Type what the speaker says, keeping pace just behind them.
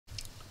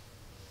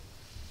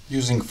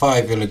Using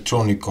 5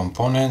 electronic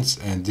components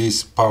and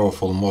this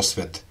powerful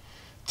MOSFET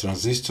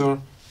transistor,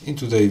 in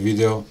today's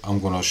video I'm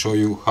gonna show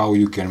you how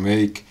you can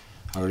make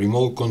a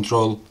remote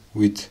control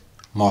with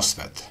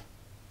MOSFET.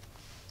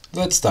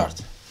 Let's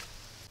start.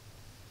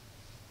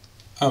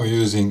 I'm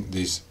using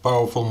this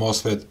powerful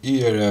MOSFET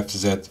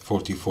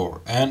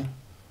ERFZ44N,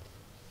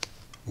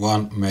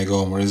 1 mega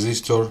ohm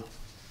resistor,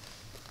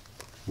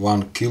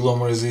 1 kilo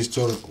ohm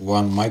resistor,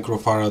 1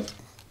 microfarad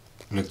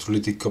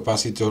electrolytic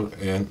capacitor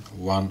and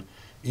 1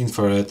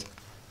 infrared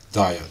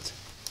diode.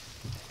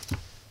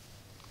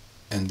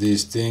 And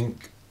this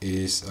thing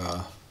is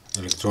an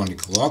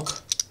electronic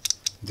lock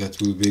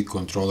that will be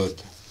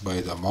controlled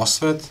by the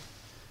MOSFET,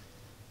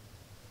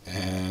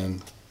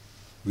 and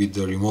with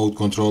the remote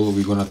control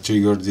we're gonna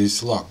trigger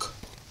this lock.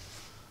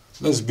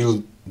 Let's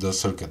build the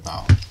circuit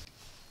now.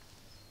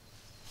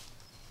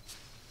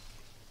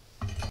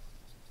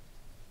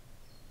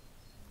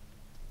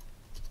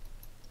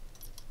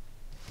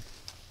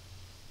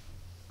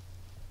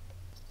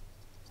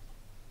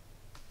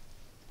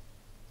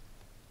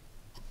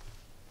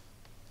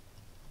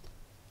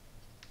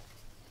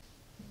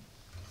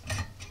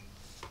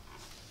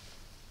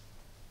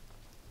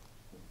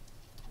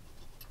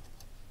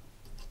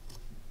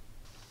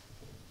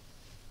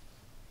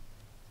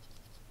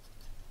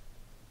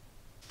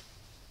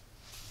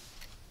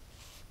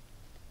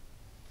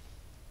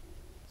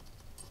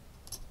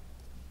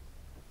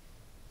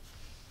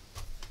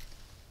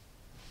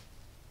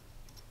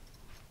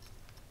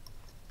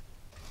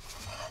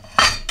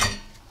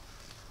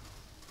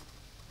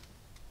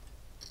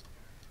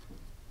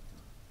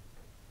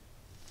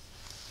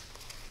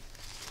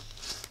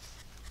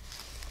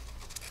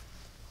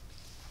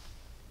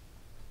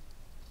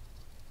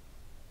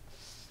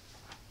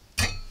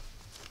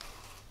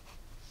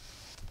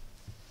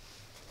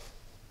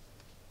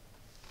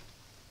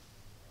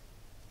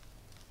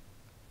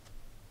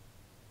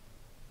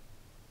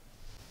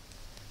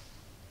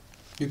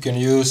 You can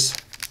use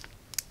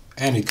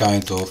any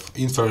kind of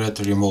infrared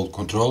remote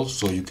control,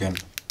 so you can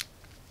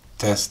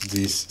test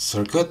this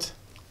circuit,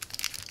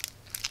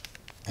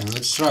 and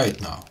let's try it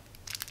now.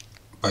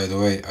 By the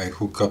way, I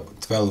hook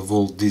up 12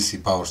 volt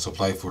DC power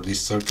supply for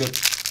this circuit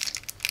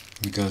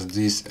because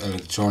this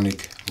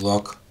electronic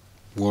lock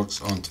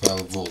works on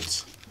 12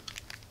 volts.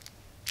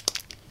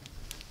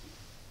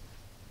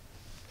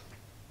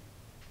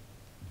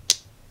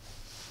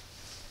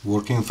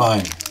 Working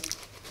fine.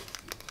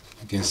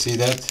 You can see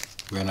that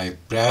when I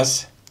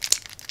press,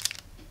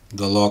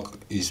 the lock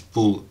is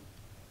pulled,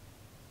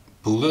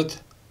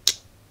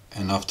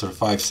 and after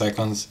 5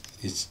 seconds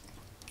it's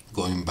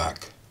going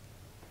back.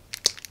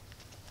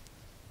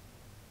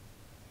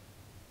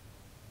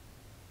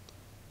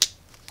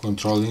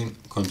 Controlling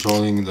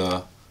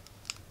the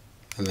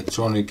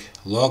electronic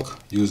lock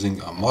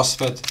using a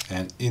MOSFET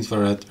and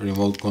infrared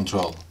remote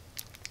control.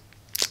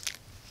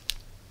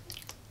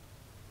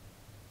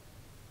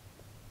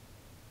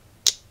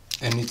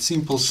 And it's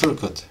simple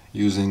circuit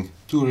using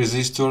 2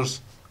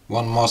 resistors,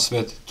 1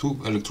 MOSFET, 2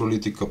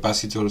 electrolytic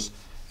capacitors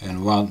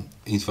and 1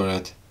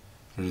 infrared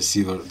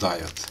receiver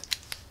diode.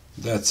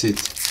 That's it.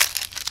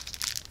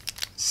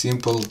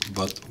 Simple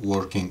but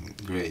working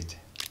great.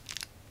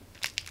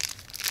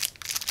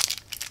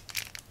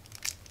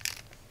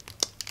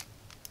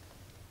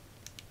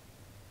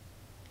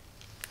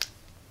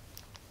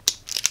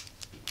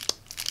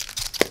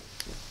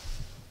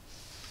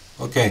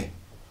 Okay,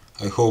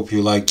 I hope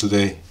you liked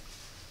today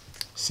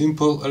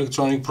simple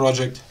electronic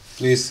project.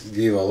 Please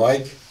give a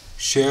like,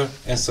 share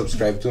and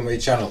subscribe to my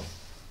channel.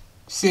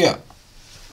 See ya!